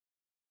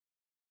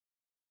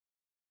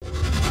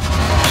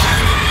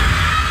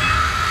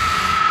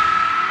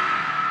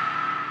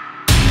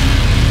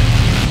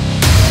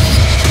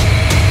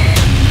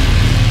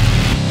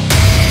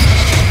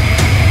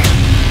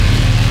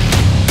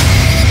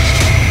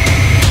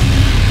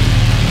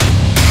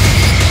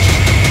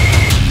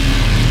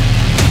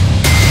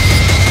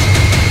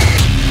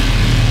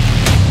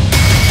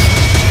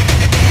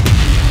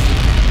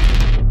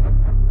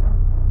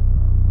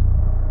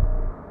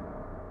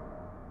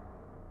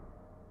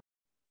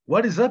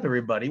What is up,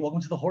 everybody?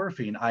 Welcome to the Horror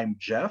Fiend. I'm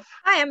Jeff,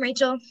 Hi, I'm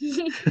Rachel.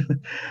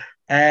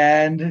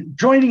 and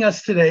joining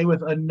us today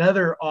with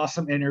another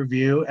awesome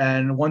interview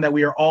and one that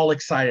we are all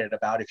excited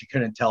about. If you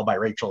couldn't tell by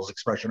Rachel's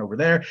expression over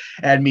there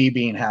and me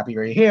being happy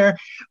right here,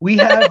 we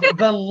have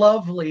the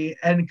lovely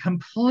and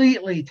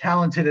completely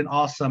talented and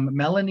awesome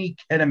Melanie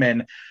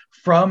Kinnaman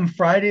from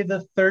Friday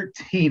the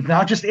 13th.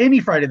 Not just any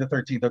Friday the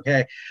 13th,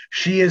 okay?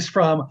 She is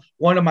from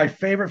one of my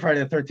favorite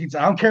Friday the 13th.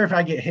 I don't care if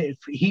I get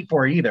heat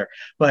for it either,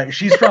 but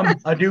she's from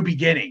A New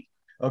Beginning.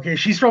 Okay,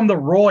 she's from the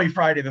Roy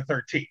Friday the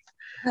 13th.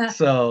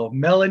 So,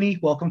 Melanie,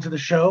 welcome to the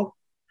show.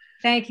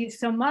 Thank you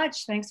so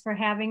much. Thanks for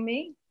having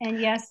me. And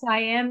yes, I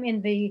am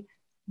in the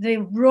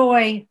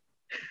Roy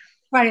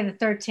Friday the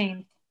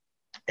 13th.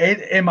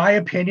 In my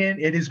opinion,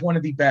 it is one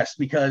of the best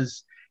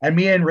because, and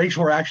me and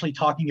Rachel were actually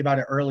talking about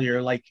it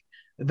earlier. Like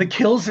the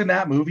kills in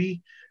that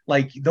movie,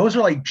 like those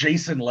are like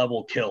Jason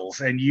level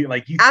kills, and you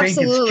think it's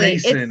Absolutely.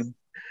 Jason.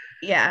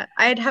 Yeah,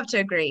 I'd have to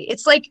agree.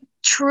 It's like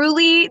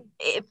truly,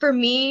 for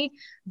me,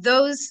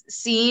 those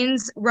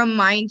scenes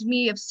remind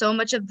me of so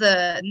much of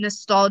the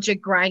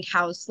nostalgic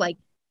grindhouse, like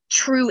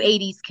true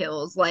 80s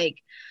kills. Like,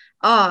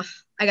 oh,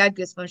 I got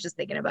goosebumps just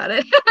thinking about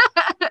it.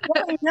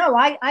 Well, no,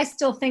 I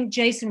still think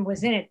Jason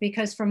was in it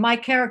because from my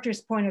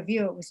character's point of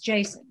view, it was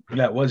Jason.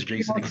 That was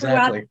Jason, Throughout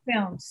exactly. the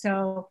film.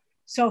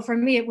 So for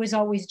me, it was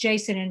always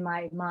Jason in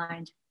my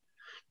mind.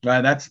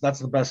 Right, that's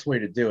the best way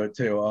to do it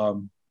too.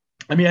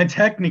 I mean, and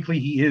technically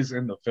he is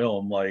in the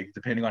film, like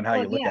depending on how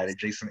Well, you look at yes. it,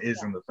 Jason is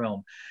Yeah. in the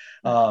film.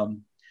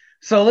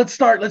 So let's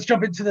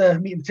jump into the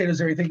meat and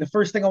potatoes, everything. The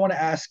first thing I want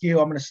to ask you,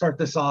 I'm going to start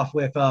this off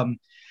with,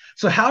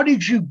 so how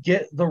did you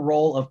get the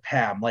role of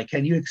Pam? Like,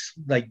 can you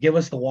like give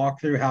us the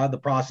walkthrough, how the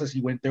process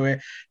you went through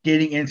it,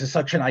 getting into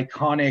such an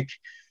iconic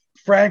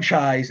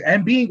franchise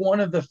and being one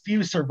of the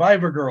few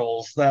survivor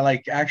girls that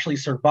like actually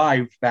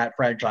survived that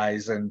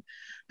franchise and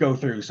go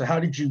through. So how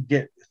did you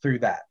get through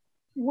that?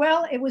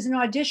 Well, it was an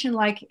audition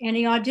like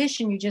any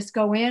audition. You just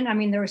go in. I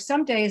mean, there were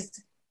some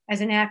days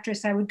as an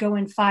actress, I would go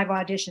in 5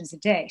 auditions a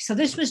day. So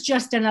this was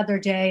just another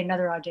day,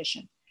 another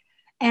audition.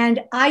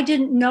 And I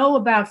didn't know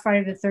about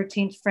Friday the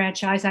 13th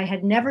franchise. I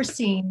had never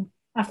seen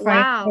a Friday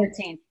the Wow.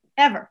 13th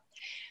ever. Oh,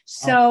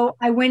 So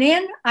I went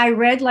in, I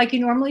read like you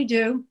normally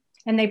do,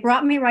 and they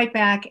brought me right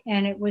back.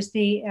 And it was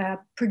the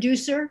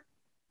producer,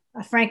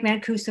 Frank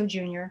Mancuso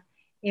Jr.,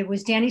 it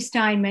was Danny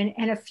Steinman,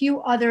 and a few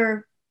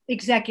other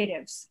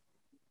executives.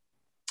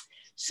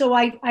 So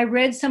I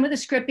read some of the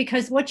script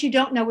because what you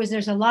don't know is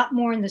there's a lot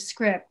more in the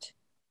script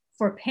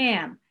for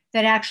Pam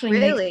that actually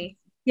makes, Really?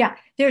 yeah,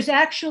 there's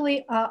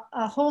actually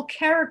a whole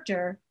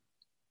character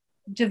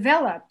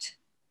developed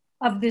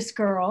of this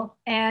girl,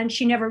 and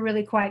she never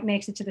really quite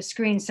makes it to the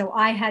screen. So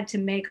I had to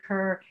make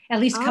her at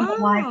least come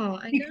alive Oh,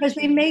 I because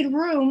got they you. made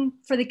room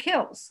for the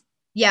kills.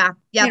 Yeah,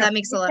 yeah, You know, that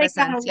makes a they lot of take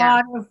out a sense.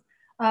 Yeah.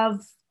 lot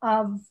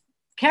of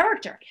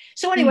character.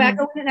 So anyway, I Hmm.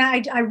 go in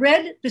and I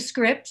read the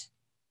script,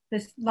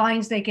 the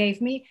lines they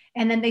gave me,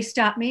 and then they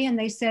stopped me and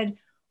they said,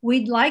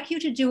 "We'd like you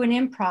to do an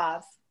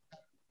improv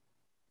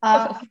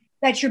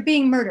that you're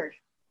being murdered."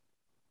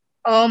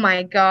 Oh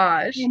my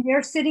gosh. And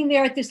they're sitting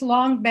there at this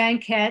long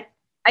banquet.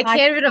 I I,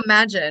 can't even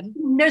imagine.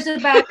 there's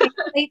about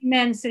eight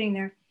men sitting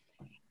there.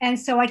 And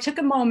so I took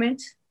a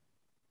moment.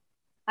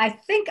 I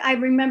think I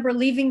remember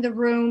leaving the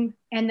room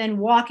and then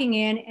walking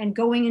in and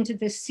going into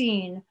this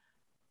scene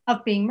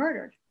of being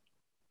murdered.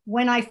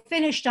 When I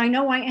finished, I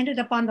know I ended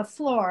up on the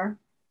floor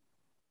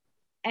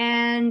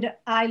and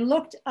I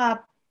looked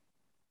up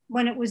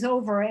when it was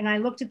over and I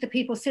looked at the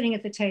people sitting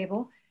at the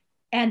table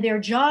and their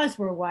jaws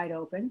were wide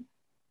open.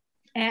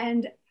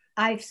 And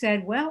I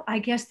said, well, I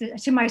guess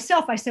to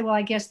myself, I said, well,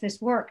 I guess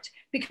this worked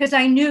because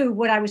I knew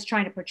what I was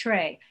trying to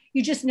portray.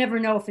 You just never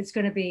know if it's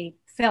going to be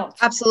felt.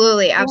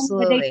 Absolutely, They,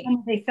 absolutely.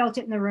 they felt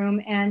it in the room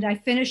and I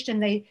finished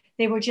and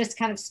they were just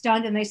kind of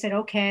stunned and they said,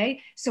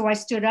 okay. So I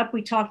stood up,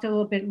 we talked a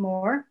little bit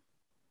more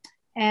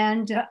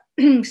and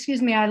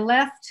excuse me, I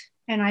left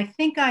and I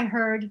think I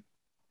heard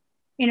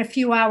in a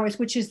few hours,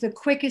 which is the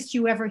quickest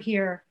you ever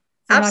hear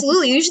for an audition.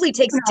 Absolutely. Usually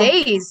takes You know,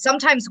 days,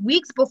 sometimes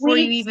weeks before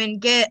you weeks. even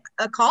get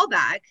a call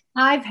back.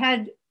 I've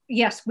had,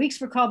 yes, weeks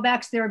for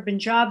callbacks. There have been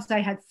jobs I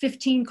had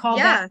 15 callbacks.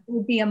 Yeah, It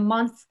would be a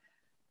month.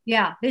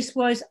 Yeah, this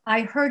was,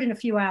 I heard in a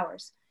few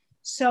hours.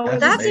 So that's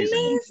that's amazing.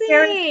 it was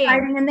very amazing.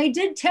 exciting. And they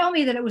did tell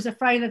me that it was a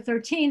Friday the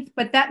 13th,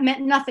 but that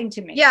meant nothing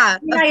to me. Yeah,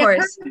 I mean, of I had heard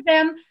course. of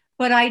them,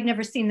 but I'd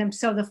never seen them.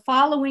 So the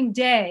following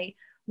day,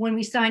 when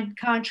we signed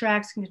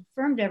contracts and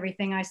confirmed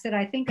everything, I said,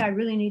 I think I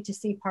really need to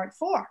see part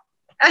four.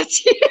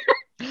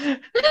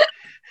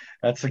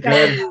 That's a So,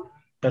 good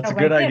that's a so I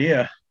good did.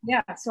 idea.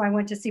 Yeah, so I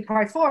went to see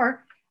part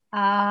four,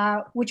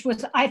 which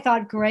was, I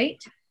thought,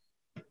 great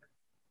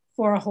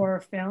for a horror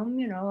film.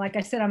 You know, like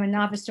I said, I'm a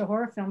novice to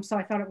horror film, so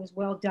I thought it was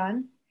well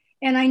done.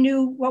 And I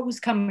knew what was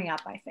coming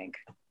up, I think.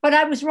 But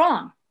I was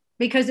wrong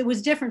because it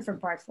was different from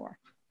part four.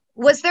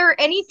 Was there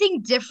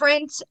anything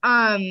different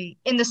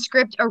in the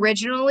script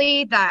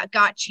originally that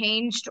got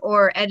changed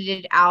or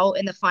edited out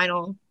in the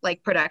final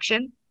like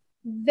production?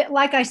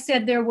 Like I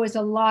said, there was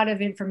a lot of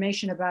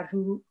information about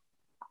who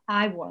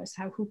I was,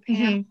 who Pam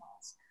Hmm.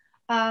 was.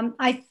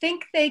 I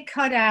think they did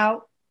cut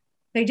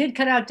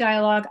out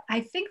dialogue.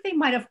 I think they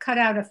might have cut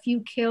out a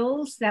few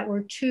kills that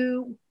were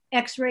too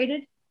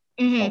X-rated.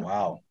 Oh,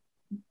 wow.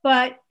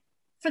 But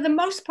for the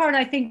most part,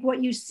 I think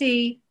what you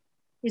see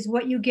is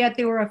what you get.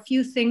 There were a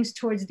few things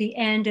towards the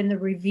end and the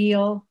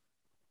reveal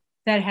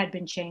that had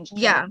been changed.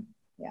 Yeah.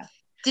 Yeah.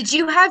 Did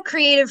you have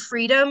creative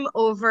freedom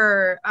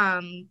over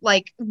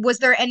like was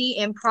there any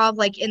improv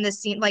like in the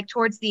scene like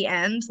towards the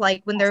end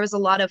like when there was a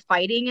lot of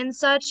fighting and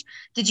such?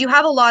 Did you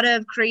have a lot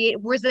of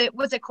was it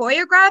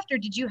choreographed or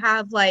did you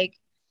have like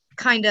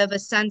kind of a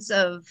sense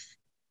of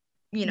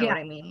you know what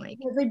I mean like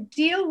well, the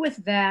deal with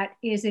that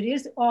is it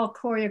is all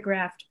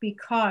choreographed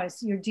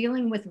because you're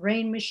dealing with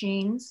rain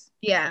machines.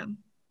 yeah.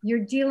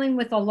 You're dealing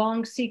with a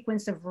long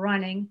sequence of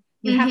running.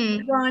 You have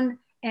to run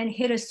and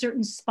hit a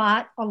certain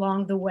spot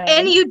along the way.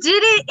 And you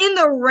did it in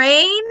the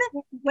rain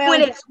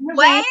when it's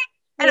wet.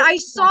 And I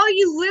saw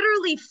you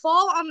literally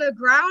fall on the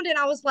ground and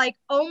I was like,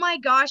 oh my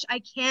gosh, I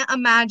can't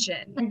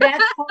imagine. And that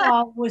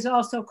fall was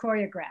also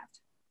choreographed.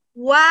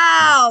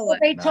 Wow. So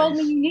they told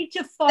me you need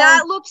to fall.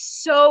 That looks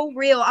so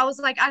real. I was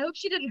like, I hope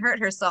she didn't hurt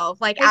herself,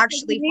 like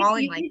actually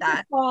falling like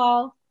that.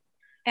 Fall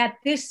at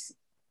this,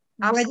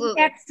 absolutely. Where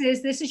the X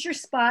is, this is your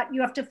spot.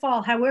 You have to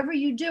fall. However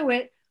you do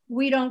it,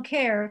 we don't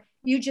care.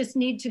 You just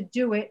need to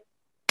do it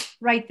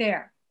right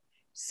there.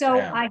 So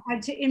I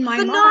had to, in my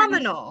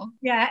phenomenal. Mind,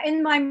 yeah,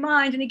 in my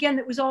mind, and again,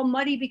 it was all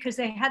muddy because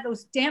they had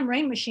those damn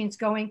rain machines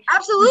going.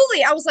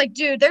 Absolutely. I was like,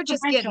 dude, they're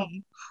just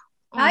getting.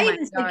 Oh I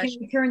even said, can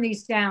you turn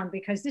these down?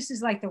 Because this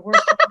is like the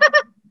worst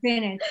I've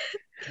been in.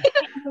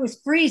 It was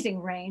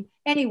freezing rain.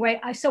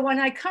 Anyway, so when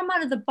I come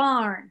out of the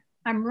barn,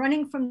 I'm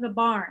running from the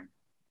barn.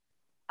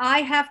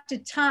 I have to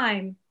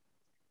time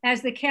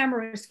as the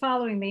camera is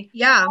following me.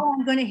 Yeah. How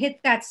I'm going to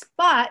hit that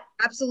spot.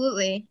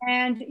 Absolutely.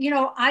 And, you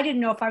know, I didn't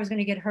know if I was going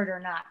to get hurt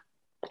or not.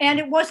 And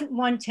it wasn't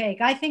one take.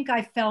 I think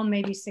I fell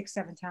maybe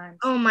 6-7 times.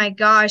 Oh my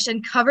gosh.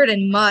 And covered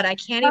in mud. I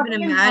can't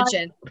even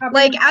imagine.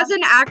 Like as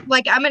an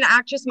like I'm an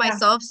actress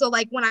myself. So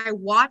like when I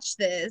watched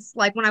this,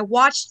 like when I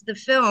watched the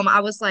film,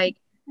 I was like,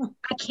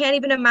 I can't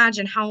even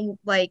imagine how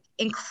like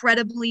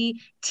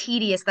incredibly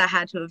tedious that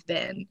had to have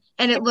been.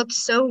 And it looked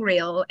so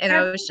real. And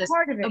I was just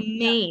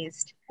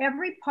amazed.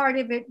 Every part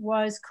of it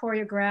was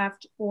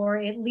choreographed or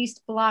at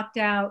least blocked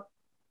out.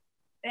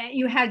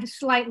 You had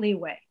slight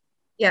leeway.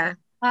 Yeah.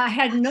 I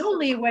had no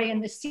leeway in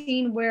the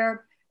scene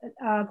where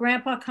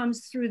Grandpa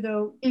comes through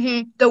the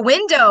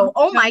window.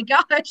 Oh my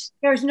gosh.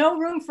 There's no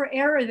room for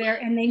error there.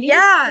 And they needed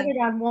to put it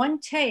on one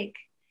take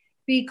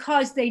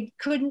because they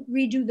couldn't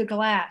redo the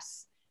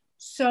glass.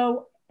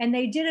 So, and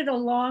they did it a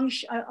long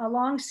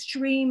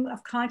stream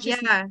of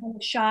consciousness on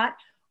the shot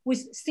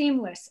was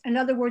seamless. In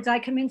other words, I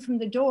come in from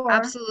the door.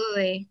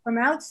 Absolutely. From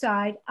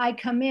outside, I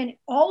come in.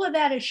 All of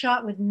that is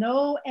shot with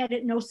no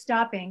edit, no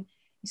stopping.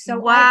 So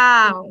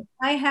wow.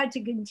 I had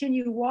to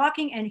continue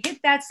walking and hit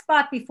that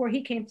spot before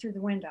he came through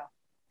the window.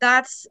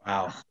 That's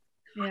wow.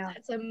 Yeah.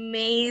 That's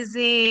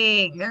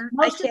amazing.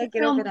 Most of the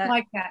film was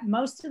like that.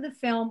 Most of the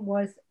film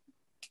was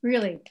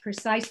really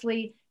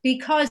precisely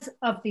because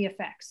of the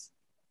effects.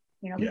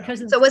 You know,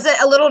 because so was it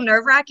a little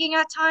nerve-wracking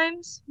at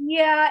times?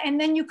 Yeah, and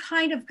then you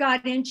kind of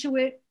got into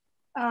it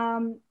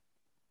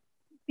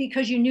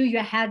because you knew you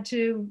had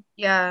to.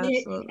 Yeah,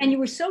 absolutely. And you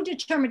were so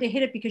determined to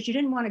hit it because you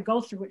didn't want to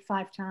go through it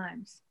 5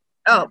 times.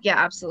 Oh, yeah,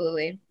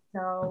 absolutely.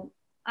 So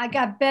I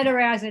got better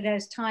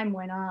as time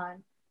went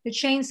on. The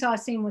chainsaw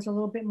scene was a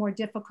little bit more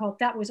difficult.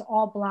 That was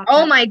all blocked.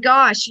 Oh my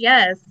gosh,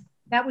 yes.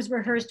 That was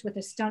rehearsed with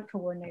a stunt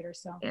coordinator.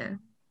 So yeah,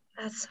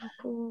 that's so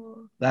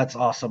cool. That's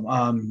awesome.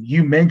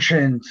 You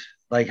mentioned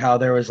like how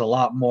there was a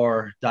lot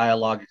more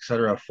dialogue,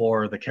 etc.,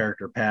 for the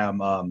character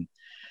Pam.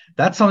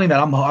 That's something that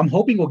I'm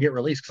hoping will get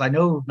released because I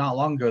know not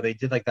long ago they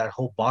did like that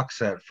whole box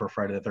set for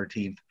Friday the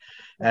 13th,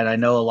 and I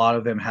know a lot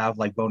of them have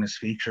like bonus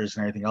features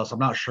and everything else. I'm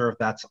not sure if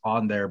that's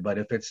on there, but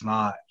if it's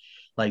not,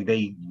 like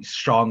they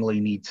strongly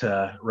need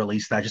to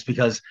release that just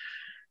because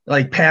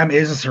like Pam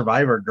is a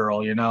survivor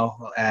girl, you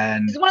know,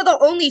 and she's one of the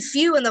only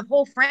few in the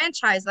whole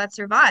franchise that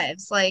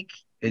survives. Like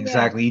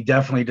exactly, you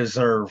definitely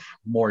deserve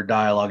more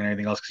dialogue and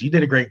everything else because you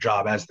did a great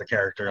job as the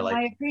character. Like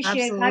I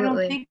appreciate it. I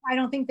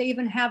don't think they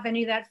even have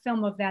any of that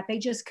film of that. They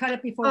just cut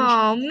it before.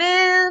 Oh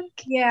man.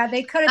 Yeah,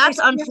 they cut it. That's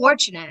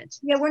unfortunate.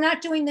 Yeah, we're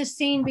not doing this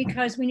scene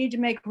because we need to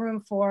make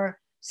room for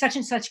such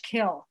and such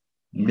kill.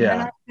 Yeah.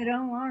 And I said,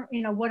 oh,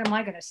 you know, what am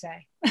I going to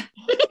say?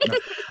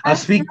 I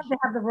speak to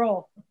have the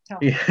role.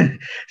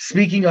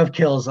 Speaking of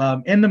kills,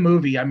 in the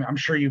movie, I'm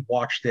sure you've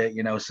watched it,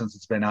 you know, since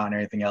it's been out and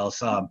everything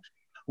else.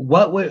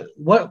 What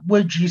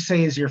would you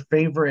say is your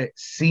favorite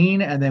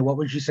scene, and then what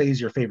would you say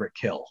is your favorite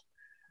kill?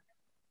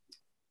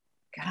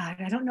 God,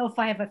 I don't know if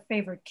I have a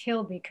favorite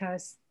kill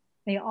because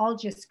they all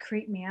just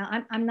creep me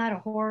out. I'm not a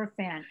horror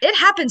fan. It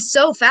happens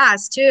so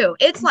fast too.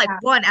 It's like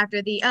one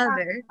after the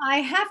other.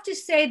 I have to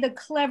say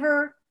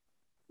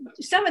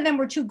some of them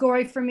were too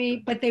gory for me,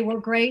 but they were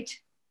great.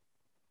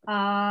 But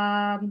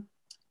I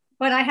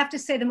have to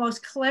say the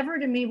most clever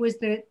to me was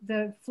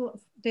the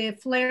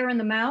flare in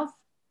the mouth.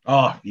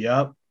 Oh,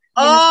 yep.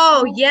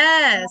 Oh,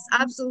 yes,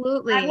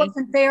 absolutely. I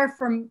wasn't there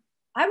from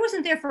I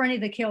wasn't there for any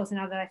of the kills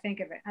now that I think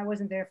of it. I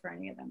wasn't there for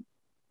any of them.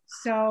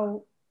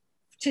 So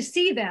to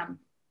see them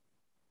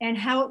and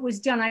how it was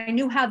done, I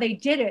knew how they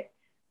did it,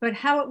 but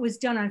how it was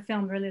done on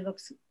film really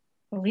looks,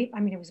 I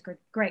mean, it was good,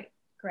 great.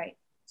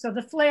 So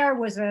the flare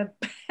was a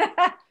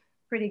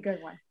pretty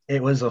good one.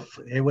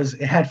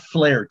 It had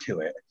flair to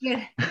it.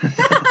 Yeah.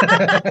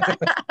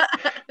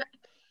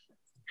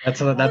 That's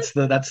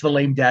the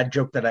lame dad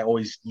joke that I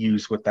always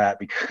use with that,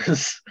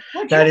 because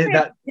What's that your is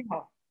that favorite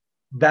kill?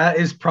 that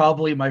is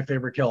probably my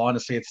favorite kill.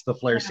 Honestly, it's the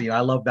flare scene.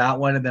 I love that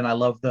one, and then I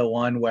love the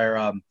one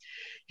where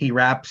he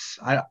wraps.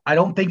 I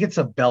don't think it's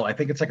a belt. I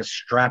think it's like a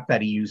strap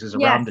that he uses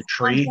around the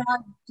tree.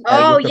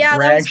 Oh with the yeah,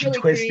 that was branch and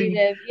really twisting.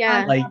 creative.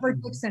 Yeah. Like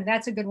Robert Dixon,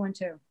 that's a good one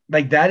too.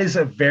 like that is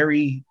a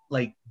very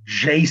like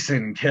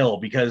Jason kill,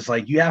 because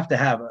like you have to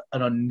have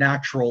an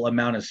unnatural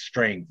amount of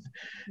strength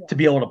to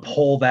be able to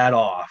pull that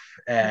off.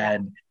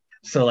 And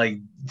so like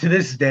to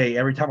this day,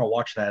 every time I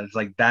watch that, it's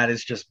like that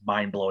is just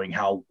mind blowing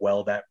how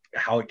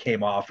it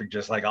came off. And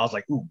just like I was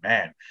like, ooh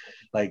man,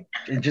 like,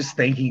 and just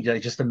thinking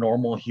like just a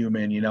normal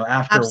human, you know,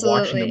 after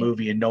watching the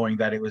movie and knowing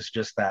that it was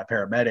just that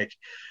paramedic,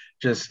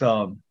 just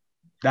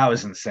that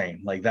was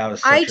insane. Like that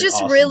was such an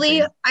awesome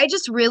scene. I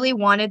just really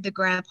wanted the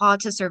grandpa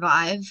to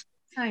survive.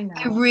 I know.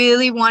 I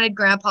really wanted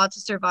grandpa to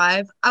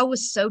survive. I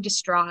was so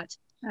distraught.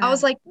 I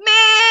was like, man,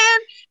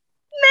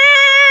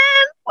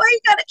 why you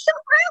gotta kill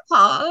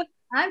grandpa?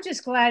 I'm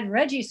just glad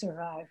Reggie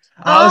survived.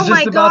 Oh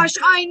my gosh,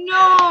 I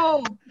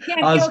know.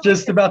 I was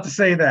just about to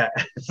say that.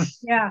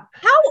 Yeah.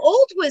 How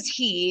old was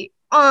he?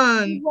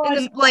 How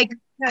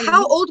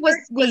old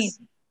was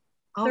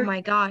oh 13.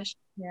 my gosh.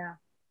 Yeah.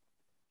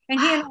 And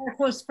he and I are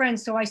close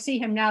friends, so I see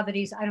him now that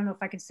I don't know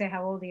if I can say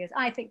how old he is.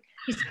 I think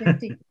he's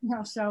 50.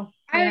 So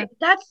yeah.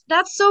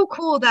 That's so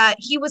cool that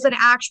he was an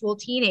actual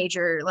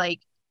teenager,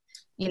 like,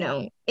 you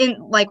know, in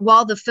like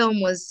while the film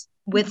was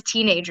with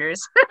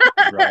teenagers.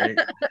 Right.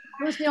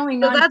 I was the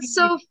only so that's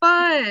so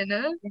fun.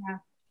 Yeah.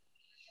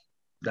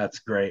 That's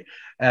great.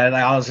 And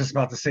I was just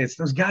about to say, it's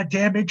those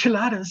goddamn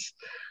enchiladas.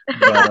 But,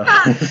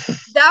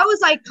 that was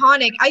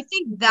iconic. I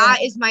think that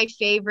is my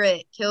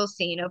favorite kill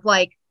scene of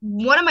like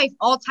one of my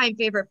all-time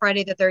favorite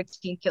Friday the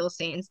 13th kill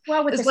scenes.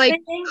 Well, with it's the like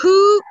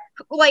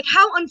singing,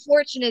 how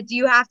unfortunate do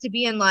you have to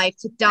be in life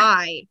to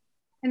die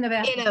in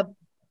a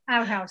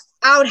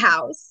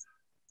outhouse?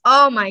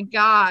 Oh my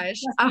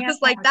gosh. I was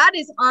like, that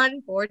is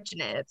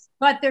unfortunate.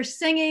 But they're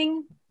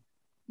singing,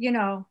 you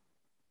know.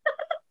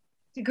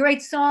 It's a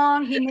great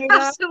song he made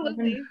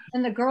Absolutely. up.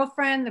 And the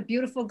girlfriend, the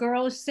beautiful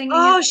girl, is singing.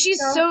 Oh, she's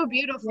so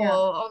beautiful. Yeah.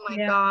 Oh my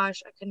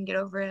gosh. I couldn't get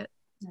over it.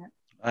 Yeah.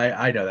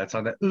 I know that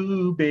song. That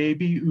ooh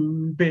baby,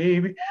 ooh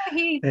baby. Yeah,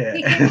 he came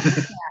up with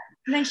that.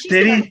 And then she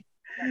did he?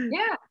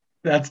 Yeah.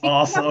 That's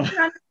awesome. On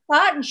the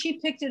spot, and she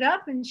picked it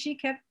up and she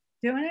kept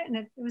doing it, and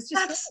it was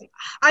just great.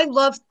 I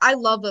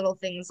love little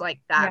things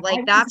like that. Yeah,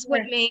 like that's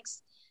what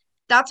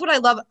I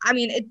love. I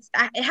mean,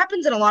 it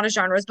happens in a lot of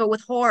genres, but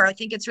with horror, I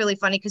think it's really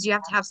funny because you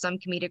have to have some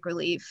comedic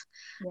relief.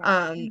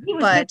 Yeah.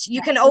 But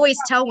you can always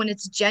tell when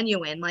it's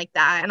genuine like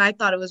that. And I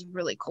thought it was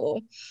really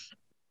cool.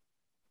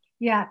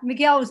 Yeah,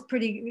 Miguel is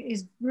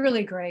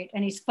really great,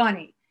 and he's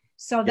funny.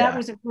 So that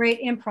was a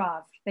great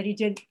improv that he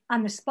did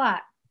on the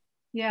spot.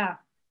 Yeah.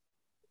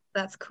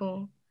 That's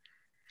cool.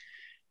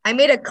 I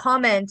made a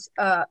comment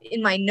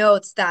in my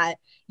notes that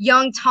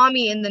young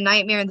Tommy in The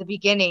Nightmare in the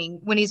Beginning,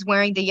 when he's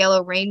wearing the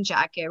yellow rain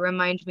jacket,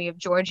 reminds me of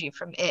Georgie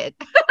from It.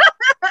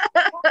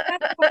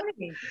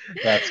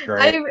 That's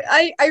great.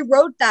 I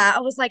wrote that.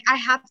 I was like, I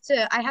have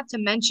to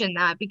mention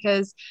that,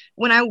 because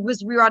when I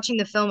was rewatching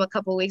the film a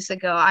couple weeks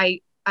ago,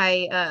 I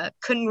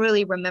couldn't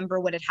really remember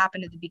what had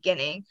happened at the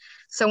beginning.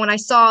 So when I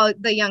saw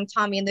the young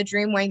Tommy in the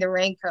dream wearing the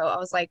raincoat, I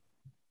was like,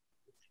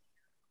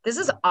 this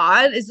is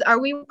odd.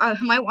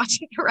 Am I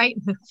watching the right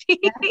movie?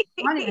 That's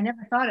funny. I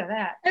never thought of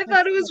that. I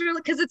thought it was really,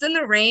 because it's in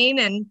the rain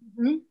and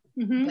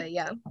but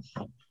yeah.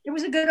 It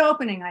was a good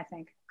opening, I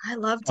think. I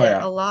loved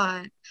it a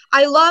lot.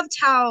 I loved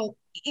how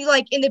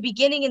like in the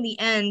beginning and the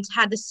end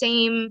had the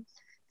same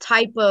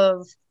type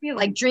of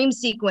like dream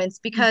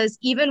sequence, because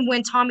even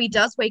when Tommy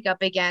does wake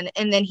up again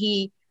and then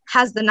he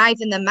has the knife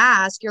and the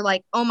mask, you're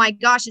like, oh my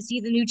gosh, is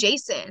he the new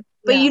Jason?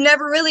 But you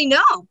never really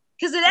know,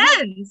 because it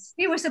ends.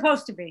 He was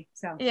supposed to be.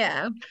 So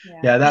yeah,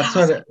 that's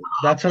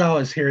what I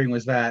was hearing,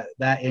 was that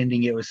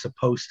ending, it was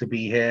supposed to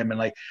be him, and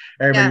like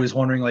everybody was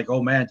wondering like,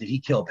 oh man, did he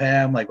kill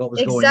Pam? Like what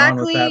was going on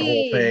with that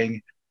whole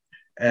thing?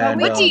 And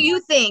what do you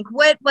think?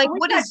 What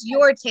is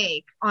your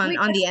take on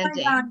the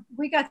ending?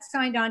 We got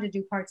signed on to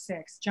do part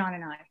 6, John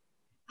and I.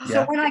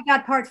 So when I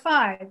got part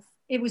 5,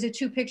 it was a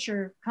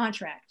 2-picture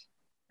contract.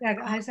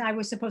 I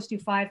was supposed to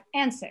do 5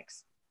 and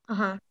 6.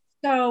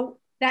 So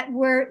that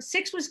where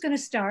 6 was going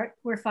to start,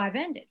 where 5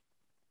 ended.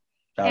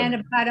 And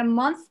about a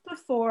month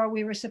before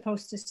we were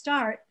supposed to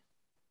start,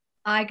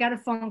 I got a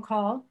phone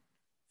call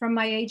from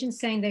my agent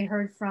saying they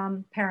heard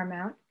from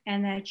Paramount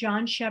and that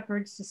John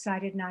Shepherd's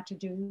decided not to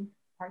do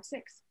part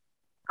 6.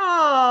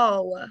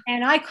 Oh.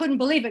 And I couldn't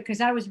believe it, because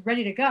I was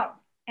ready to go.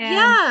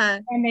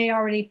 and they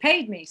already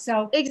paid me.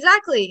 So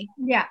exactly.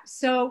 yeah,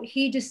 so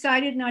he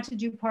decided not to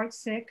do part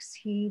 6.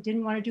 He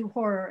didn't want to do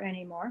horror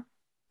anymore.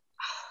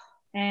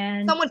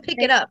 And someone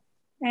pick it up.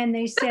 And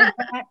they said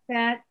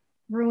that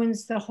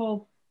ruins the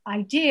whole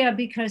idea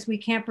because we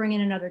can't bring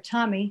in another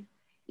Tommy.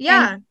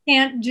 Yeah. And you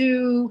can't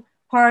do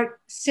part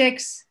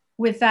 6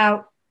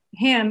 without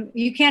him.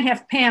 You can't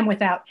have Pam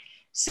without.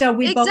 So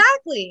we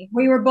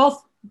were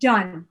both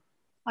done,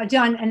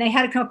 and they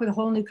had to come up with a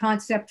whole new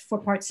concept for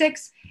part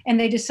 6, and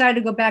they decided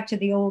to go back to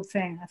the old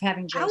thing of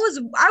having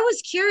Jason. I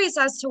was curious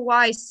as to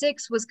why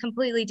 6 was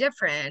completely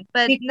different,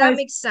 but that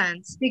makes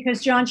sense.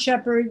 Because John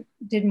Shepherd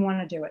didn't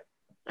want to do it.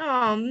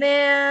 Oh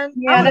man,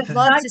 yeah, I would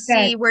love to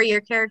see where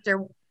your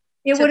character.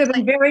 It would have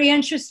been very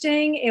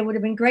interesting. It would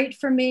have been great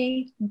for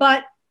me,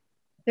 but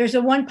there's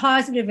a one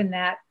positive in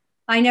that: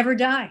 I never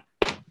die.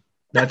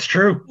 That's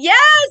true. Yes,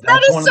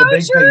 that is so true.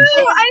 Things.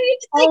 I need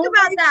to think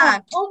about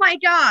that. Oh my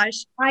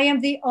gosh. I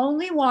am the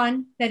only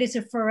one that is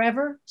a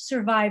forever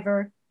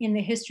survivor in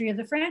the history of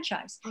the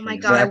franchise. Oh my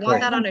God, I want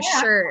that on a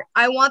shirt.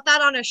 I want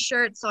that on a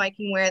shirt so I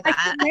can wear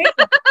that.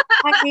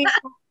 I mean,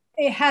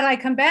 had I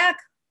come back,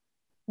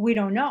 we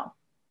don't know.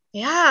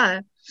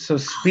 Yeah. So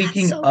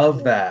speaking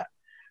of that,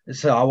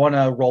 so I want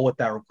to roll with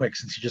that real quick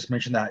since you just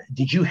mentioned that.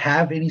 Did you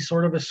have any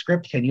sort of a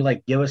script? Can you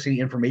like give us any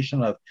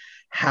information of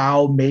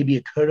how maybe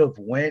it could have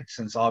went,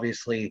 since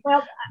obviously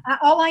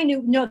all I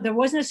knew, no, there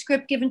wasn't a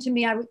script given to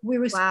me. We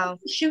were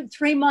supposed to shoot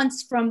 3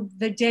 months from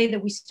the day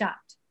that we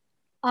stopped.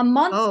 A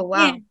month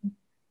in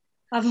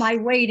of my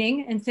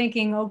waiting and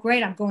thinking, oh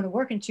great, I'm going to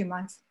work in 2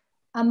 months.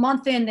 A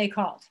month in, they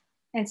called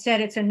and said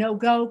it's a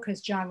no-go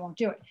because John won't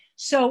do it.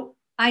 So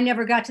I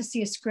never got to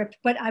see a script,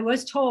 but I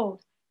was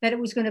told that it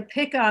was going to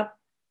pick up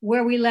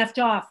where we left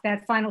off,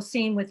 that final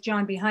scene with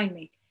John behind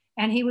me,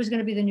 and he was going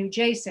to be the new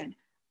Jason.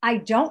 I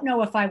don't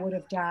know if I would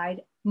have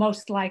died,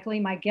 most likely,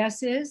 my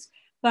guess is,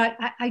 but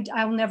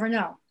I'll never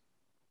know.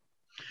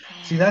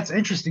 See, that's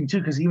interesting too,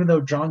 because even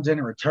though John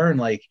didn't return,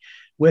 like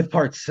with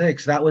part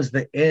 6, that was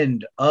the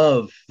end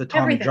of the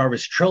Tommy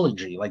Jarvis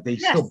trilogy. Like they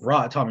still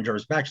brought Tommy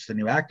Jarvis back, just a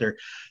new actor.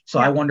 So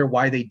I wonder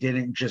why they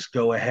didn't just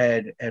go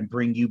ahead and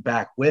bring you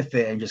back with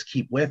it and just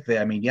keep with it.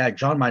 I mean, yeah,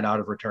 John might not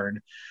have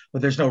returned,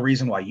 but there's no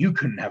reason why you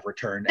couldn't have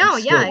returned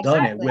and still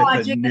done it with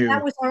a new. And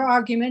that was our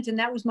argument, and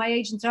that was my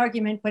agent's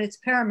argument, but it's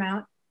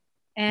Paramount.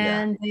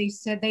 And they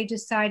said they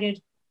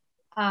decided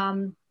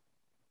that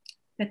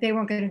they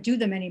weren't going to do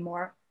them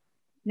anymore.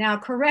 Now,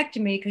 correct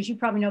me, because you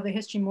probably know the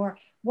history more.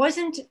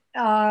 Wasn't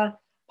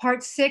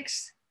part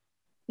 6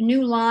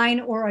 New Line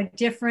or a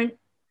different?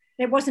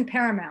 It wasn't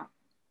Paramount.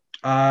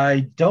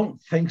 I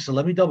don't think so.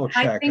 Let me double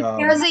check.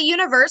 Was it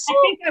Universal?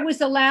 I think I was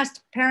the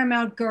last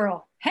Paramount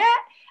girl.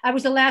 I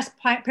was the last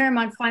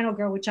Paramount final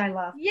girl, which I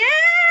love. Yeah.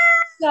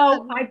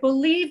 So I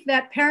believe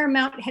that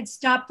Paramount had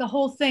stopped the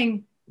whole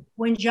thing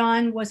when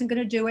John wasn't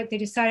going to do it. They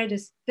decided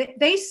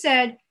they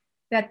said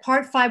that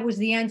part 5 was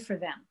the end for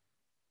them.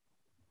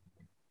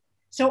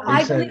 So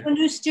I believe a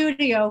new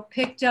studio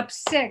picked up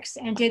 6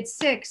 and did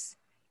 6,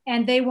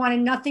 and they wanted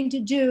nothing to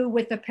do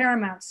with the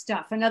Paramount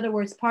stuff. In other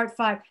words, part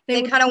 5.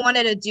 They kind of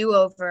wanted a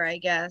do-over, I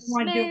guess.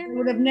 They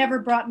would have never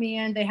brought me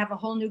in. They have a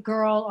whole new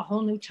girl, a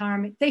whole new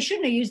Tommy. They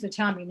shouldn't have used the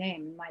Tommy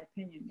name, in my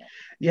opinion.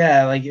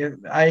 Yeah, like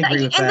I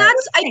agree with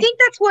that. I think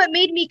that's what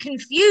made me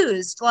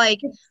confused. Like,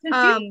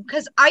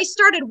 because I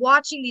started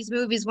watching these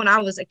movies when I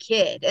was a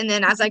kid, and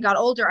then as I got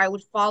older, I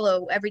would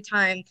follow every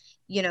time,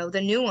 you know,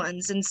 the new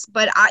ones.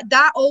 But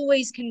that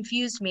always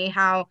confused me,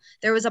 how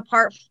there was a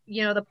part,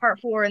 you know, the part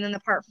 4 and then the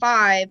part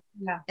 5,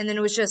 and then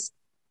it was just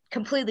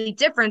completely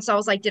different. So I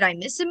was like, did I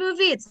miss a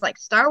movie? It's like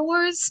Star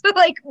Wars.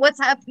 Like, what's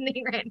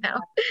happening right now?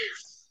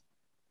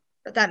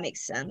 But that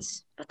makes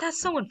sense. But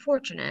that's so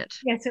unfortunate.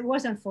 Yes, it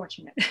was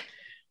unfortunate.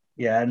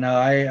 Yeah, no,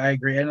 I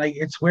agree. And like,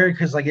 it's weird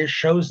because like it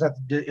shows that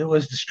it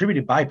was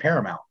distributed by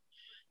Paramount.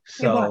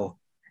 So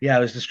yeah,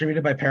 it was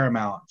distributed by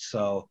Paramount.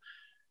 So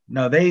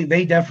no,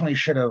 they definitely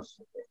should have,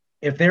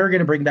 if they were going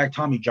to bring back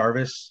Tommy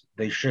Jarvis,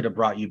 they should have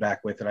brought you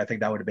back with it. I think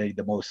that would have made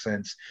the most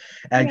sense.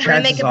 And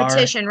chances make a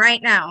petition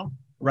right now.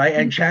 Right.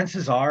 And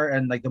chances are,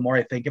 and like the more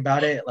I think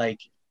about it, like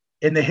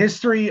in the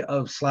history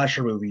of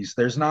slasher movies,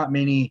 there's not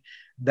many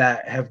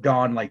that have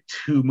gone like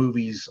 2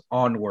 movies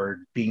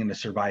onward being the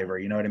survivor,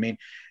 you know what I mean?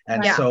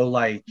 And so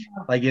like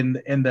in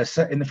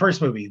the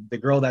first movie, the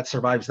girl that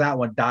survives that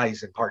one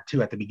dies in part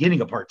 2 at the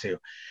beginning of part 2.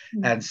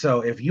 And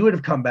so if you would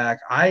have come back,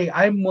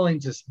 I'm willing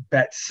to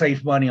bet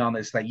safe money on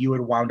this that you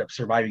would have wound up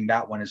surviving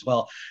that one as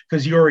well,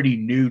 because you already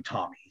knew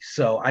Tommy.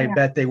 So I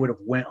bet they would have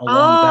went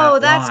along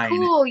that line.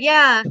 Cool.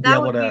 Yeah,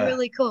 that would be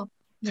really cool.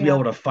 To be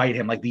able to fight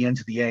him, like the yin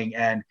to the yang.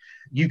 And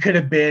you could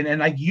have been, and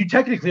like you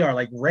technically are,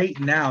 like right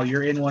now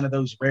you're in one of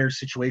those rare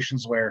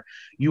situations where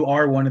you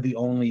are one of the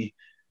only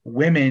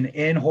women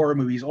in horror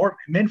movies, or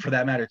men for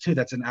that matter too,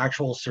 that's an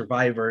actual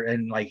survivor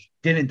and like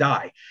didn't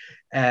die.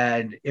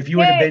 And if you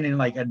would have been in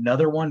like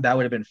another one, that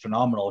would have been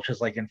phenomenal. Which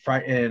is like in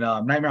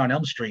Nightmare on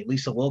Elm Street,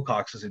 Lisa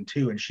Wilcox is in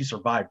 2 and she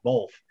survived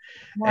both.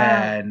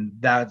 And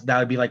that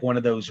would be like one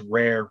of those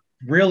rare,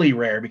 really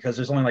rare, because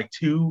there's only like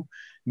 2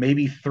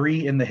 maybe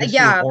 3 in the history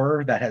of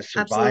horror that has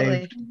survived.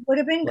 Absolutely. It would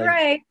have been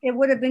great. It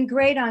would have been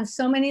great on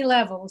so many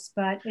levels,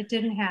 but it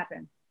didn't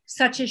happen.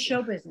 Such is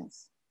show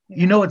business.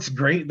 You know what's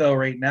great though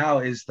right now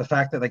is the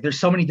fact that like there's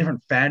so many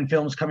different fan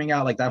films coming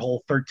out, like that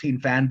whole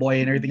 13 fanboy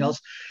and everything else.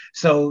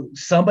 So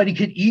somebody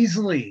could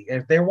easily,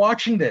 if they're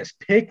watching this,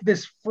 pick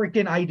this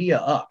freaking idea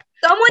up.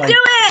 Someone do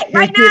it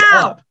right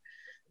now.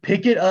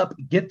 Pick it up.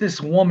 Get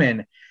this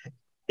woman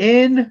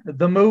in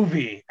the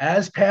movie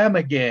as Pam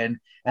again,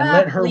 and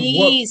let her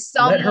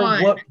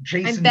whoop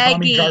Jason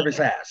Tommy Jarvis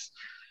ass.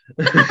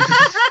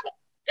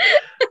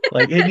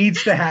 Like it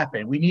needs to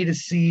happen. We need to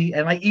see,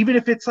 and like even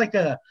if it's like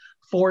a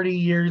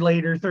 40-year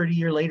later,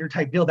 30-year later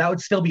type deal, that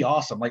would still be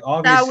awesome. Like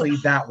obviously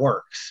that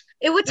works.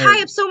 It would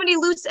tie up so many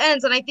loose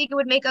ends, and I think it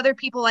would make other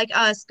people like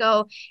us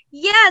go,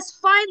 yes,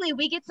 finally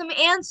we get some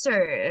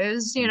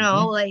answers, you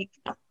know, like,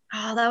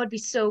 oh, that would be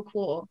so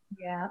cool.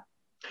 Yeah.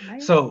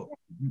 So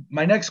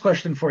my next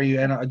question for you,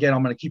 and again,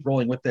 I'm going to keep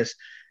rolling with this.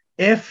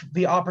 If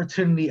the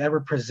opportunity ever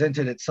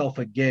presented itself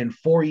again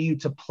for you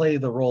to play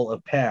the role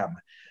of Pam,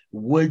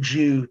 would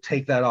you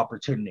take that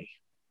opportunity?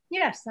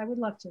 Yes, I would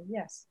love to.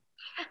 Yes.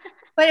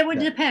 But it would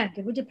depend.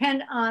 It would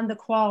depend on the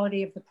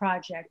quality of the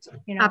project.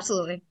 You know,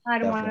 absolutely. I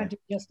don't want to do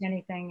just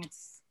anything.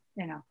 It's,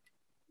 you know,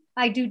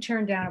 I do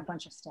turn down a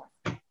bunch of stuff.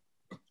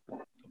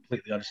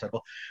 Completely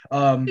understandable.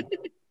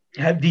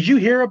 Did you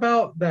hear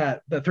about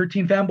the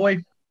 13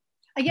 fanboy?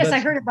 Yes, I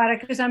heard about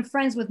it because I'm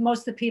friends with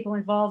most of the people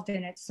involved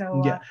in it.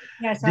 So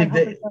yes, I hope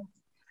it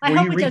does.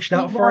 Were you reached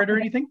out for it or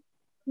anything?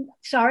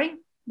 Sorry,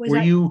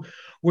 were you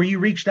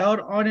reached out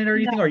on it or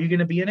anything? No. Are you going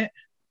to be in it?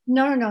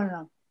 No.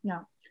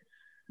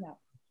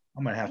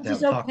 I'm gonna have to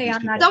talk to these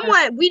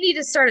people. We need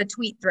to start a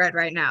tweet thread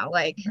right now.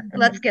 Like,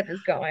 let's get this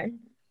going.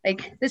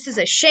 Like, this is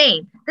a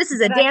shame. This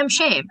is a damn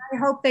shame. I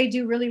hope they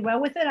do really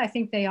well with it. I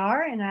think they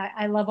are, and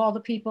I love all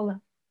the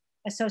people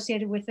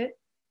associated with it.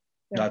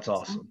 That's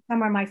awesome.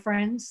 Some are my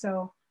friends,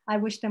 so I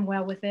wish them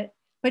well with it.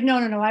 But no,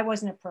 I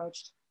wasn't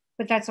approached.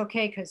 But that's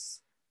okay because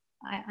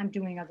I'm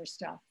doing other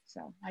stuff.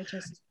 So I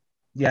just.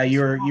 Yeah,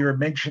 you were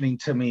mentioning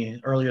to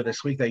me earlier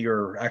this week that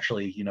you're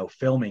actually, you know,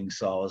 filming.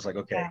 So I was like,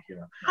 okay, you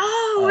know.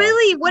 Oh,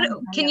 really? What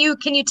can you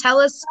tell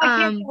us?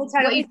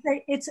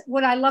 It's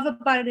what I love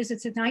about it is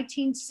it's a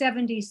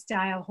 1970s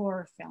style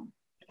horror film.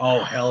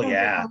 Oh hell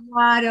yeah! A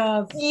lot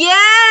of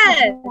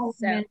oh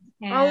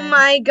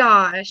my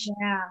gosh!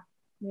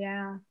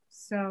 Yeah.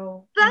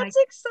 So that's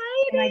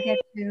exciting. And I get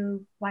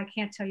to. Well, I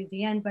can't tell you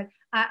the end, but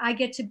I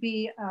get to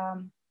be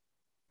a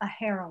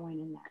heroine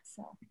in that.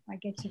 So I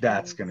get to.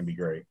 That's going to be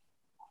great.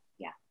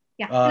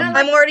 Yeah,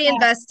 I'm already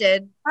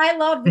invested. I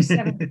love the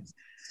 70s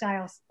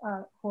styles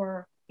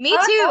horror. Me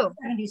too.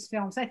 70s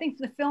films. I think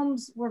the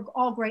films were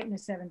all great in the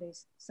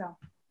 70s. So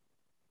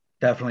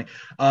definitely.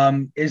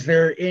 Is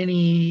there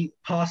any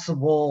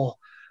possible?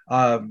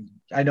 I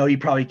know you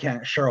probably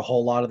can't share a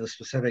whole lot of the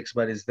specifics,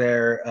 but is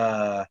there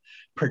a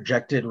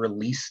projected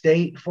release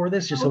date for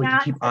this, just so we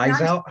can keep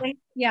eyes out?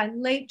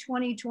 Late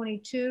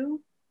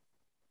 2022.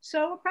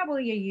 So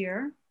probably a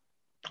year.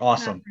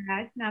 Awesome.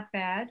 Not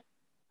bad.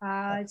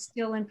 It's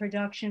still in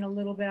production a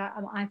little bit.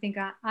 I think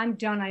I'm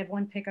done. I have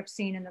one pickup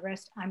scene and the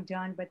rest I'm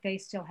done, but they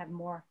still have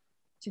more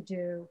to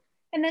do.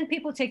 And then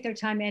people take their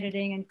time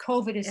editing, and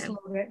COVID has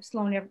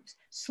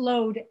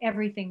slowed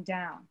everything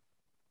down.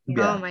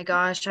 Oh my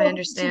gosh, I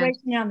understand.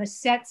 On the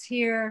sets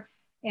here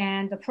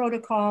and the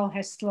protocol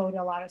has slowed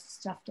a lot of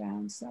stuff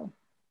down. So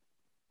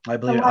I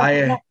believe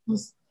a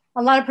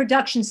lot of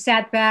productions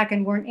sat back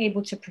and weren't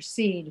able to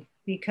proceed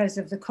because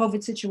of the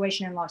COVID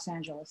situation in Los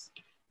Angeles.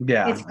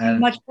 Yeah, it's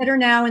much better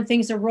now and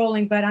things are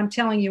rolling. But I'm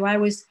telling you, I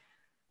was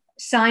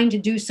signed to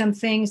do some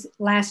things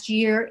last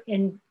year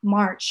in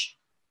March,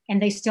 and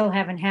they still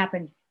haven't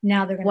happened.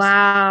 Now they're going to.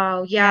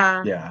 Wow.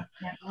 Yeah.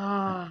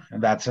 Oh.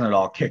 And that's when it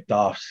all kicked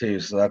off too.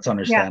 So that's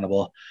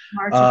understandable.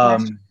 March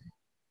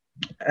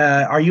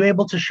are you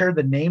able to share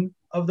the name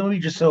of the movie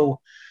just so,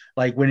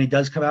 like, when it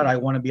does come out, I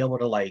want to be able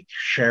to like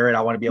share it.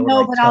 I want to be able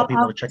to tell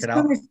people to check it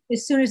out.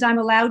 As soon as I'm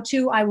allowed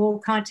to, I will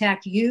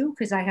contact you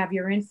because I have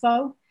your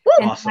info.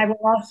 And awesome.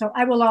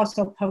 I will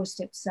also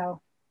post it.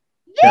 So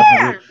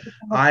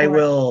I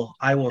will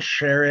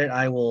share it.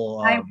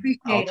 I'll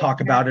talk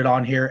about it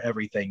on here,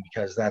 everything,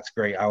 because that's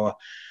great.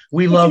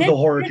 We love the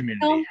horror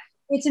community.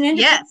 It's an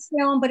independent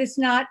film, but it's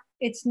not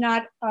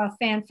a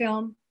fan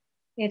film.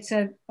 It's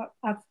a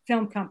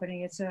film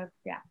company. Is it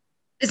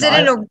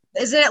an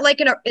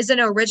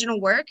original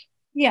work?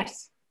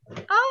 Yes.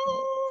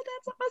 Oh,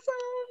 that's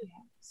awesome.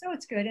 So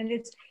it's good. And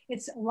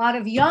it's a lot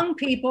of young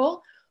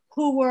people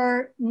who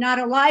were not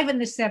alive in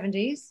the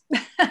 70s,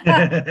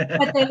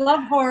 but they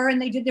love horror and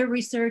they did their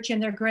research,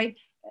 and they're great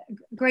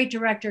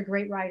director,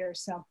 great writer.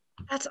 So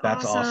that's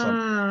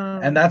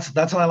awesome. And that's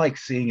what I like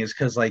seeing, is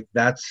because like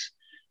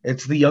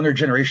it's the younger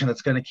generation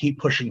that's going to keep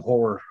pushing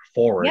horror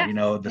forward. You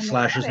know, the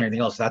slashers and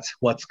everything else. That's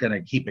what's going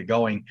to keep it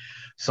going.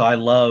 So I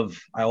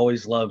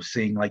always love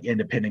seeing like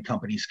independent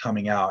companies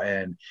coming out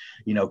and,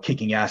 you know,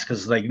 kicking ass.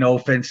 Because like, no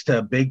offense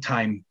to big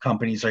time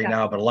companies right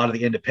now, but a lot of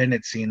the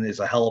independent scene is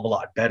a hell of a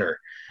lot better.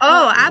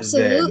 Oh,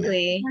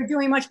 absolutely. They're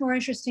doing much more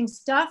interesting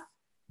stuff.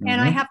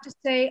 And I have to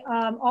say,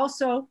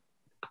 also,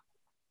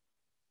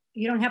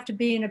 you don't have to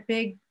be in a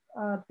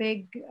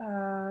big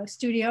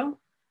studio.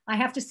 I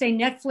have to say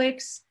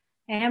Netflix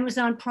and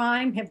Amazon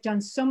Prime have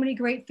done so many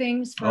great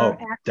things for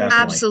actors.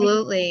 Definitely.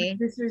 Absolutely.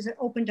 Producers that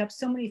opened up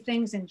so many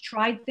things and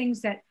tried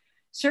things that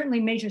certainly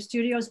major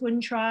studios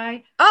wouldn't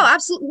try. Oh,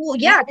 absolutely. Well,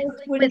 yeah.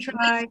 Wouldn't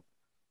try.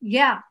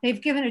 Yeah,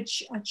 they've given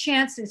a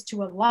chances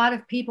to a lot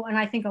of people, and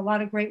I think a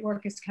lot of great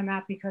work has come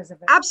out because of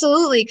it.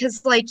 Absolutely,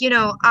 because like, you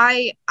know,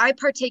 I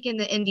partake in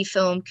the indie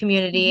film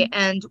community,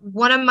 and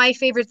one of my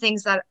favorite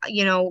things that,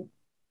 you know,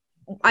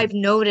 I've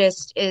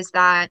noticed is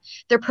that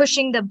they're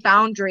pushing the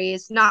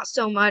boundaries, not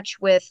so much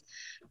with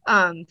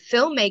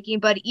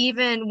filmmaking, but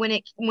even when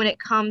it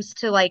comes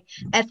to like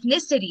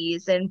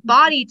ethnicities and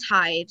body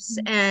types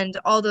and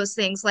all those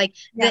things. Like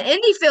the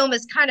indie film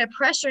is kind of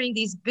pressuring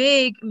these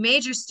big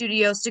major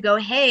studios to go,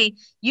 hey,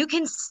 you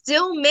can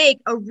still make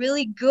a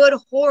really good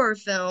horror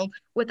film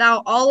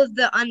without all of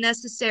the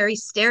unnecessary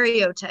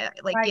stereotype,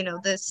 like you know,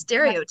 the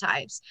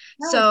stereotypes.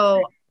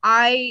 So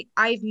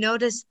I've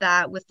noticed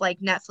that with like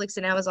Netflix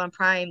and Amazon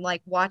Prime,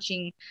 like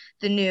watching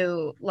the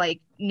new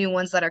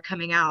ones that are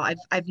coming out,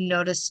 I've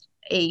noticed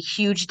a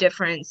huge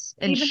difference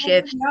and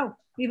shift.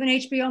 Even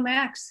HBO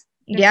Max.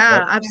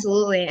 Yeah,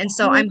 absolutely. And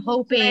so I'm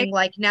hoping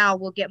like now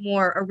we'll get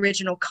more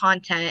original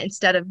content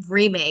instead of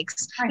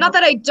remakes. Not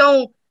that I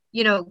don't,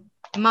 you know,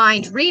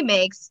 mind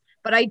remakes,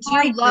 but I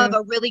do love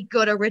a really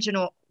good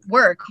original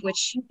work,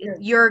 which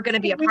you're going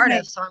to be a part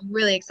of. So I'm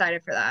really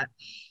excited for that.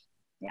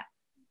 Yeah.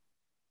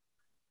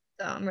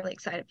 So I'm really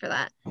excited for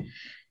that.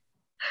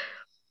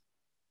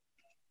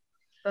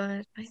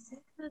 But I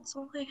think that's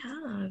all I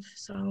have.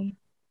 So.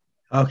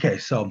 Okay,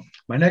 so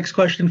my next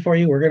question for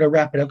you, we're going to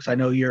wrap it up because I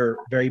know you're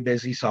very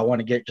busy, so I want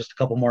to get just a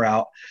couple more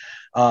out.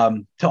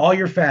 To all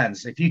your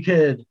fans, if you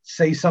could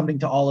say something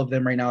to all of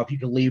them right now, if you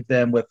could leave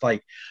them with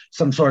like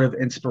some sort of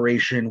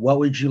inspiration, what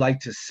would you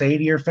like to say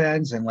to your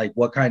fans? And like,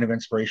 what kind of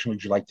inspiration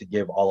would you like to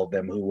give all of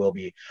them who will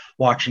be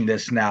watching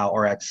this now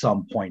or at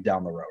some point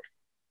down the road?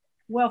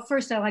 Well,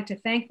 first, I'd like to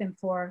thank them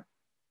for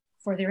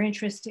their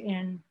interest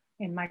in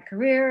my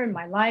career, in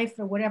my life,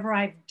 or whatever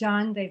I've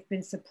done. They've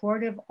been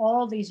supportive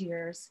all these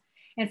years.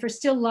 And for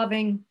still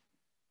loving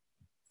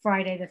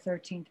Friday the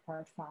 13th,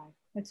 Part 5.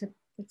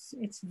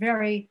 It's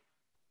very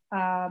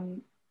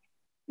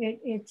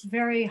it's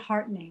very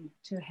heartening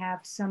to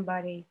have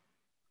somebody,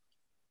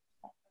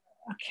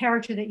 a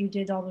character that you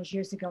did all those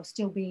years ago,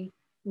 still be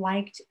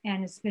liked,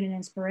 and it's been an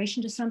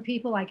inspiration to some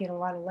people. I get a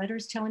lot of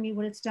letters telling me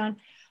what it's done.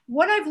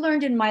 What I've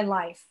learned in my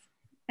life,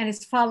 and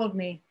it's followed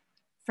me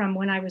from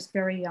when I was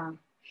very young,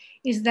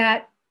 is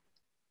that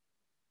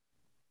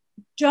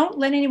don't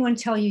let anyone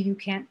tell you you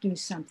can't do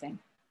something.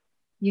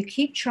 You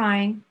keep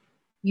trying.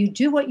 You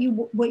do what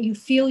you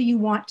feel you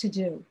want to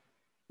do.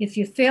 If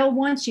you fail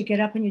once, you get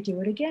up and you do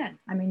it again.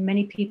 I mean,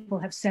 many people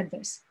have said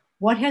this.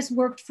 What has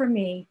worked for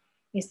me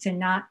is to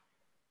not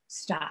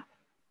stop.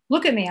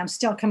 Look at me. I'm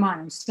still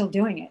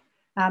doing it.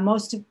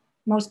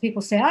 Most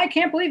people say, I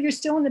can't believe you're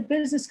still in the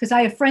business, because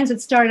I have friends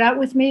that started out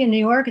with me in New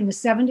York in the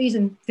 70s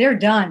and they're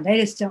done.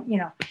 They just don't, you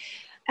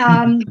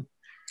know.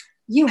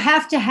 You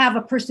have to have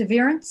a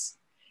perseverance.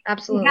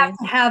 Absolutely. You have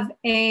to have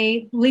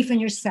a belief in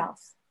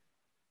yourself.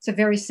 It's a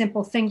very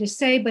simple thing to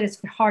say, but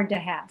it's hard to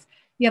have.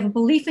 You have a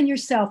belief in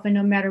yourself, and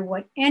no matter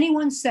what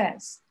anyone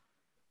says,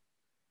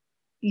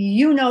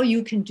 you know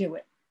you can do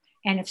it.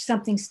 And if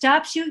something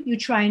stops you, you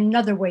try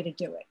another way to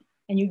do it.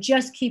 And you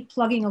just keep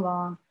plugging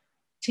along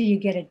till you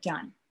get it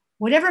done.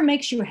 Whatever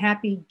makes you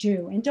happy,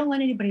 do. And don't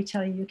let anybody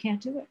tell you you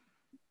can't do it.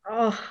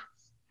 Oh,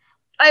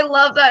 I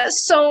love that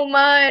so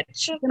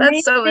much.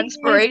 That's so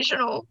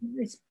inspirational.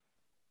 It's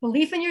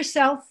belief in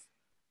yourself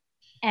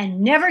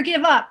and never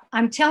give up.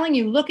 I'm telling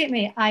you, look at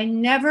me. I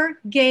never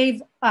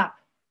gave up.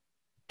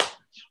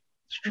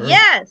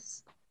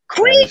 Yes.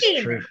 Queen.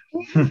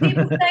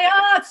 People say,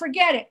 oh,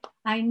 forget it.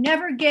 I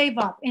never gave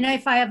up. And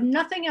if I have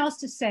nothing else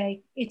to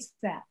say, it's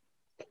that.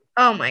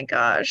 Oh my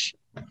gosh.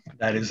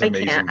 That is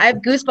amazing. I have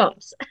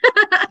goosebumps.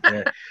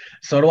 Yeah.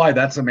 So do I.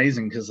 That's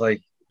amazing, because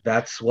like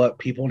that's what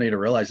people need to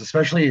realize,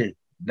 especially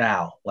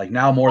now, like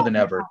now more than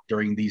ever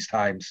during these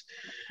times.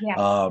 Yes.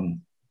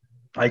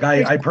 Like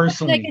I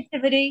personally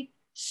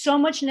so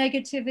much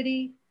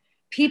negativity.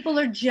 People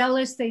are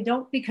jealous. They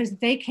don't, because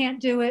they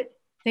can't do it.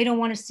 They don't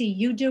want to see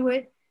you do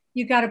it.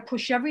 You got to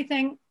push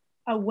everything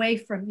away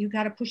from, you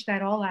got to push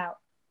that all out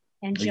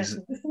and just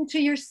listen to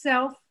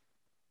yourself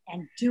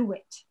and do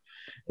it.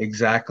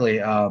 Exactly.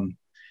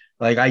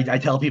 Like I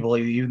tell people,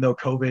 even though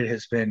COVID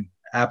has been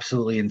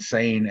absolutely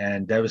insane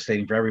and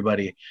devastating for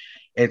everybody,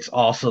 it's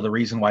also the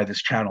reason why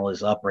this channel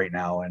is up right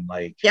now. And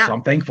like, so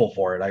I'm thankful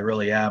for it. I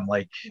really am.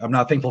 Like, I'm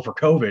not thankful for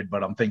COVID,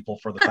 but I'm thankful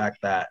for the fact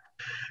that,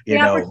 you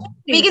know,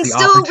 we can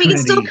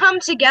still come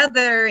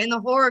together in the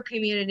horror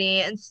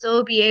community and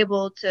still be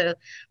able to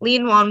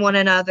lean on one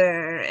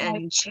another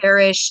and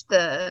cherish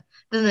the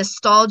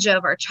nostalgia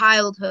of our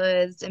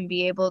childhoods and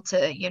be able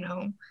to, you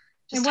know,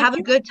 just have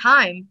a good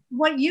time.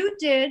 What you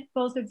did,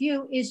 both of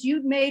you, is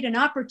you made an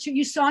opportunity.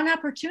 You saw an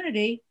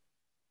opportunity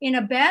in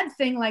a bad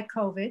thing like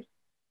COVID,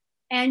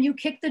 and you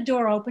kicked the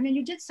door open and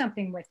you did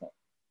something with it.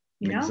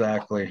 You know?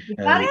 Exactly. You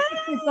got to kick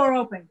the door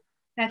open.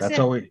 That's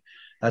it.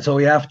 That's what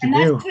we have to and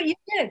do. That's what you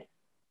did.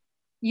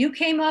 You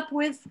came up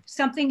with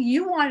something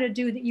you wanted to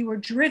do that you were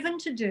driven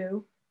to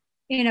do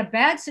in a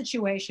bad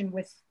situation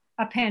with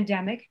a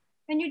pandemic,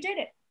 and you did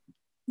it.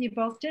 You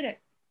both did it.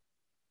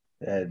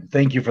 And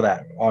thank you for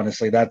that.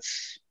 Honestly,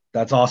 that's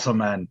awesome,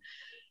 man.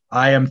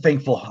 I am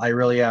thankful. I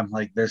really am.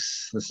 Like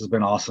this has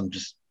been awesome.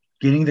 Just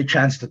getting the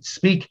chance to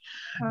speak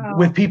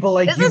with people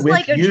like this you. This is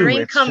like a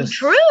dream come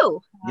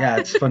true. Yeah,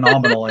 it's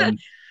phenomenal. And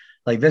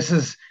like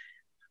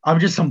I'm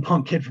just some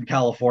punk kid from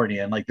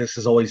California, and like this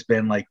has always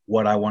been like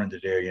what I wanted to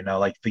do, you know,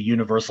 like the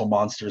Universal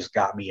monsters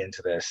got me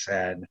into this,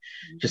 and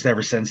just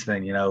ever since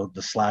then, you know,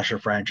 the slasher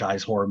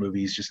franchise, horror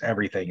movies, just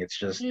everything. It's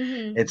just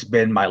it's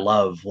been my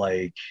love,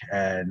 like,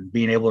 and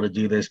being able to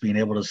do this, being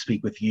able to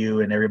speak with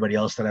you and everybody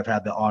else that I've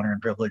had the honor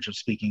and privilege of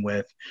speaking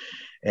with,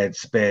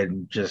 it's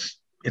been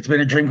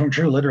a dream come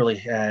true,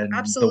 literally. And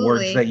Absolutely. The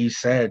words that you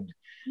said,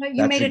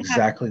 that's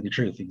exactly the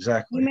truth.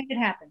 Exactly. You made it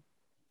happen.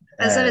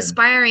 As an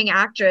aspiring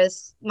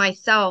actress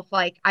myself,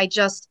 like I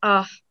just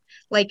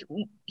like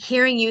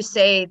hearing you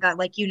say that,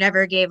 like, you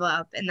never gave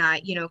up, and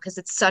that, you know, because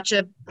it's such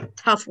a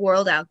tough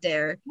world out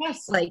there.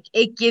 Yes. Like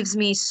it gives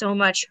me so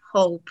much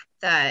hope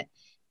that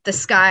the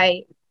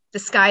sky's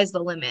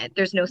the limit.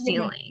 There's no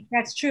ceiling.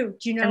 That's true.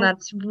 Do you know? And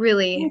that's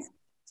really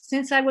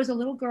since I was a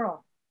little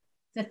girl,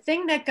 the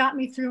thing that got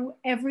me through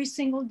every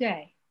single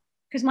day,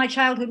 because my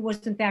childhood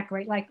wasn't that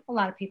great, like a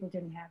lot of people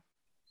didn't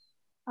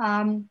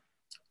have.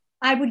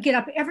 I would get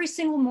up every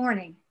single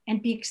morning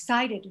and be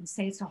excited and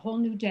say, it's a whole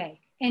new day.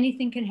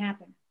 Anything can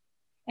happen.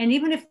 And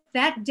even if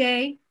that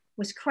day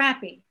was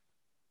crappy,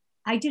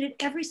 I did it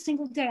every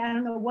single day. I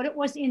don't know what it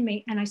was in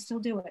me, and I still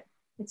do it.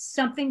 It's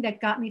something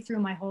that got me through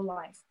my whole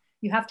life.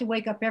 You have to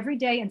wake up every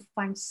day and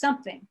find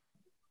something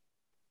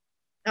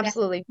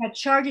absolutely that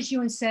charges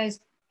you and says,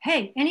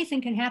 hey,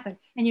 anything can happen.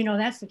 And you know,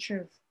 that's the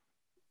truth.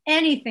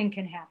 Anything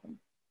can happen.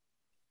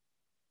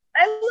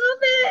 I love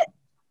it.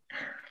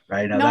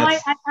 Right now, no,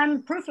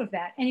 I'm proof of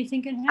that.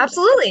 Anything can happen.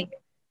 Absolutely.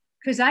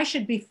 Because I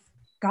should be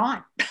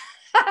gone.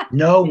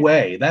 No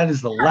way. That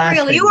is the last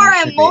thing. You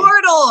are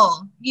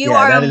immortal. You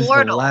are immortal. That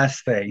is the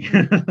last thing.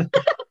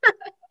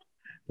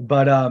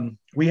 But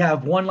we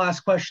have one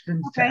last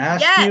question to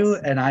ask you,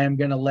 and I am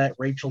going to let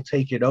Rachel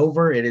take it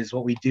over. It is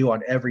what we do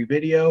on every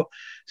video.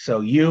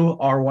 So you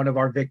are one of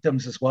our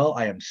victims as well.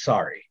 I am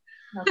sorry.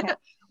 Okay.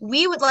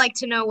 We would like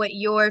to know what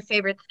your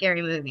favorite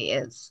scary movie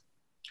is.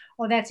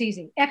 Oh, that's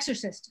easy.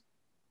 Exorcist.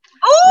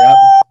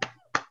 Oh, yep.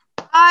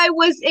 I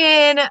was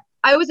in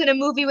a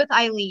movie with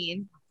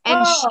Eileen,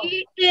 and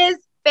she is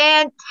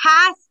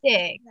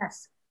fantastic.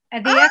 Yes.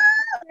 And the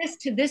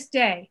Exorcist to this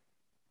day,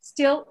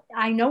 still,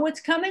 I know what's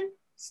coming,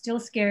 still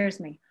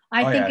scares me.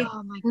 I think it's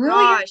oh my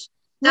gosh.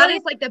 That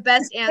is like the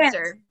best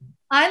answer.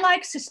 I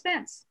like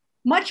suspense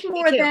much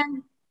more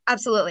than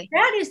absolutely.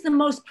 That is the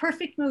most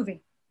perfect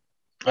movie.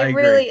 It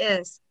really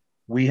is.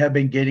 We have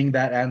been getting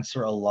that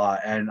answer a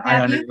lot, and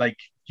like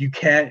you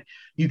can't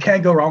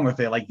go wrong with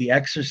it. Like The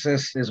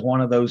Exorcist is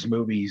one of those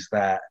movies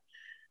that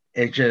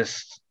it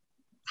just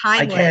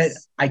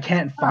timeless. I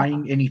can't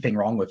find anything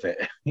wrong with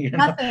it. You know?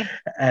 Nothing.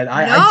 And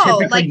I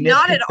typically like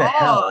not at all.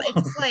 Hell.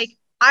 It's like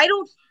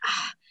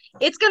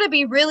it's gonna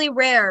be really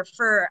rare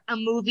for a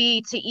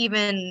movie to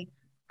even,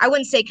 I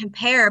wouldn't say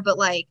compare, but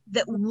like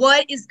that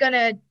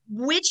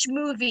which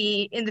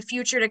movie in the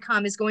future to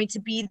come is going to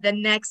be the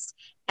next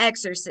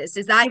Exorcist?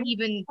 Is that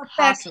even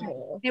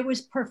possible? It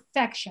was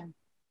perfection.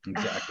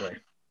 Exactly.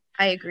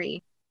 I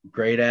agree.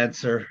 Great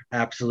answer.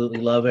 Absolutely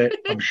love it.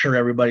 I'm sure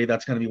everybody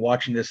that's going to be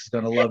watching this is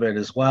going to love it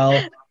as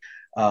well.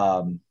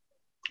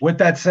 With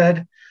that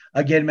said,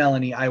 again,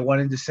 Melanie, I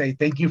wanted to say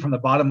thank you from the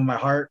bottom of my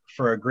heart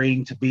for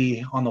agreeing to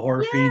be on the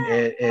Horror Fiend.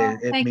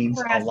 It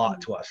means a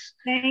lot to us.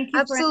 Thank you.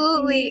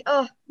 Absolutely.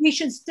 We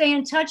should stay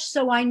in touch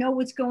so I know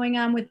what's going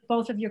on with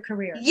both of your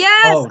careers.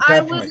 Yes,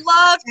 I would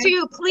love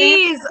to.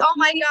 Please. Oh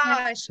my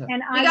gosh.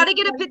 And we got to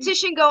get a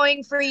petition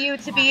going for you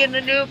to be in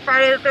the new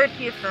Friday the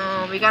 13th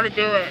film. We got to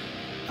do it.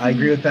 I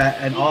agree with that.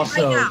 And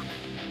also,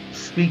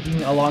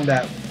 speaking along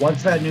that,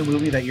 once that new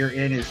movie that you're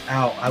in is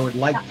out, I would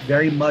like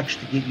very much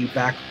to get you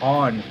back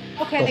on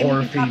the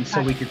Horror Fiend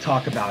so we could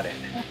talk about it.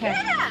 Okay.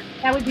 Yeah.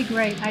 That would be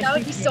great. That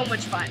would be so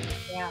much fun.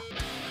 Yeah.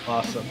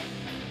 Awesome.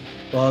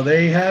 Well,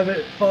 there you have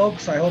it,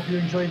 folks. I hope you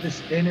enjoyed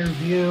this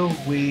interview.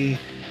 We've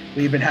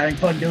been having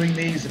fun doing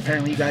these.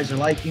 Apparently, you guys are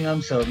liking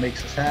them, so it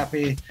makes us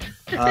happy.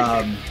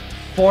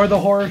 For the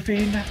Horror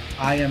Fiend,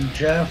 I am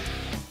Jeff.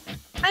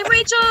 I'm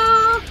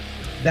Rachel.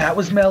 That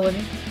was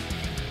Melanie.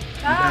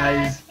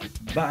 Bye. You guys,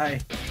 bye.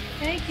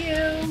 Thank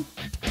you.